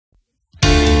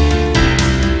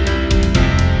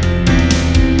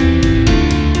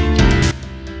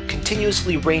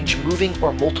continuously range moving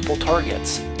or multiple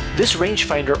targets. This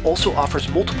rangefinder also offers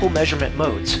multiple measurement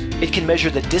modes. It can measure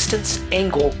the distance,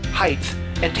 angle, height,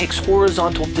 and takes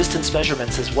horizontal distance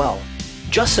measurements as well.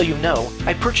 Just so you know,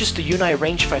 I purchased the Uineye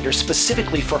rangefinder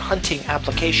specifically for hunting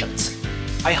applications.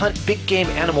 I hunt big game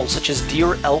animals such as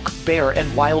deer, elk, bear,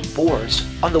 and wild boars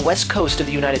on the west coast of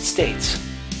the United States.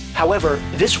 However,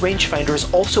 this rangefinder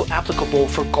is also applicable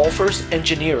for golfers,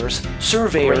 engineers,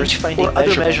 surveyors, or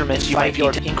other measurements you might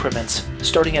need increments,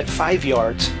 starting at 5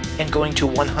 yards and going to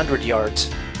 100 yards.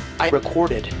 I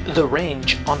recorded the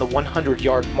range on the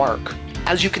 100-yard mark.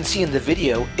 As you can see in the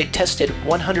video, it tested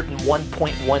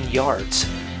 101.1 yards,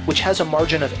 which has a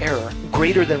margin of error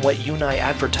greater than what Uineye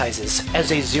advertises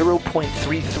as a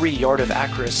 0.33 yard of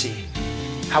accuracy.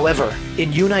 However,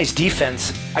 in Uineye's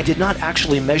defense, I did not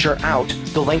actually measure out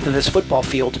the length of this football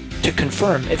field to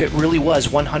confirm if it really was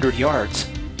 100 yards.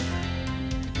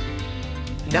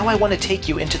 Now I want to take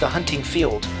you into the hunting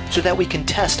field so that we can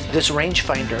test this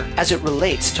rangefinder as it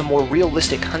relates to more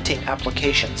realistic hunting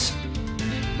applications.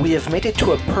 We have made it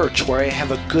to a perch where I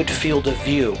have a good field of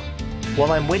view.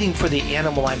 While I'm waiting for the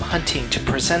animal I'm hunting to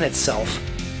present itself,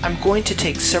 I'm going to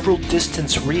take several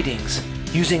distance readings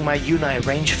using my Uineye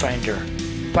rangefinder.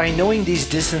 By knowing these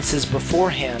distances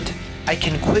beforehand, I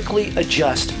can quickly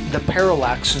adjust the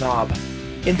parallax knob.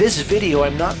 In this video,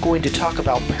 I'm not going to talk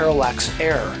about parallax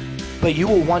error, but you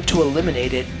will want to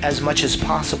eliminate it as much as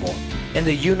possible, and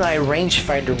the Uineye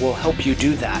rangefinder will help you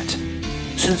do that.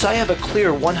 Since I have a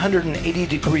clear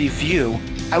 180-degree view,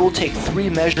 I will take 3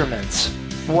 measurements,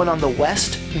 one on the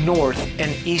west, north,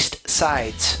 and east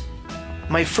sides.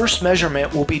 My first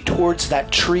measurement will be towards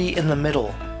that tree in the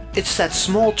middle. It's that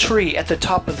small tree at the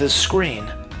top of the screen.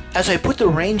 As I put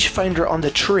the rangefinder on the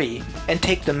tree and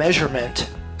take the measurement,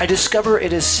 I discover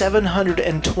it is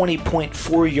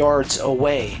 720.4 yards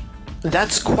away.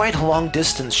 That's quite a long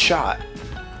distance shot.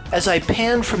 As I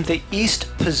pan from the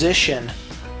east position,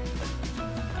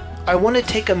 I want to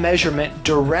take a measurement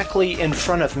directly in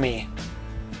front of me.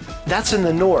 That's in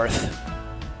the north.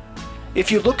 If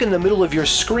you look in the middle of your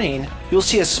screen, you'll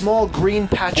see a small green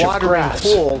patch of grass.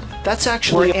 Hole. That's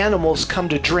actually where animals come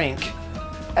to drink.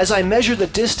 As I measure the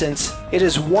distance, it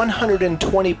is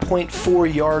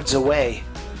 120.4 yards away.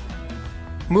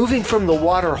 Moving from the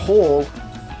water hole,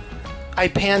 I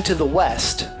pan to the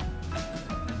west.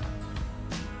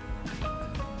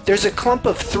 There's a clump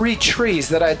of 3 trees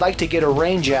that I'd like to get a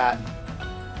range at.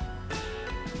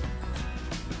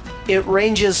 It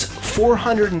ranges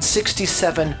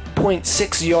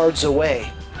 467.6 yards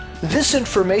away. This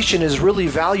information is really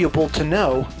valuable to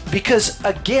know because,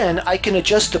 again, I can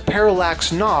adjust the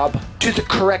parallax knob to the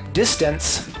correct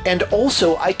distance, and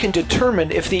also I can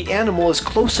determine if the animal is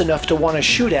close enough to want to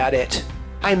shoot at it.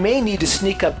 I may need to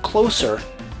sneak up closer.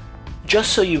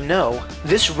 Just so you know,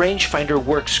 this rangefinder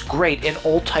works great in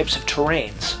all types of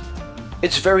terrains.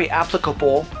 It's very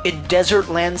applicable in desert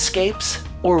landscapes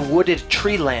or wooded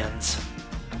tree lands.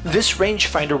 This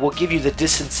rangefinder will give you the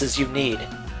distances you need.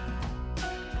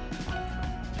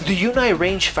 The Uineye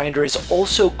rangefinder is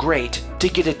also great to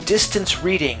get a distance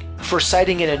reading for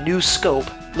sighting in a new scope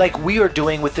like we are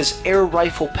doing with this air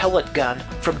rifle pellet gun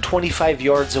from 25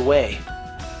 yards away.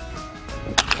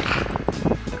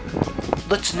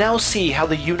 Let's now see how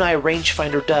the Uineye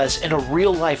rangefinder does in a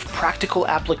real-life practical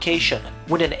application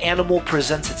when an animal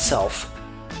presents itself.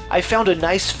 I found a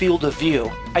nice field of view.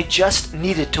 I just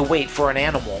needed to wait for an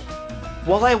animal.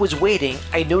 While I was waiting,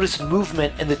 I noticed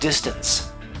movement in the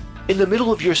distance. In the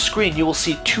middle of your screen, you will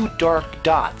see 2 dark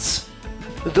dots.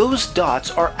 Those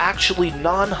dots are actually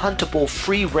non-huntable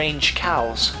free-range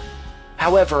cows.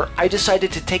 However, I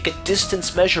decided to take a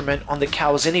distance measurement on the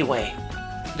cows anyway.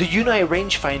 The Uineye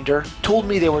rangefinder told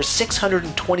me they were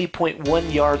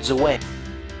 620.1 yards away.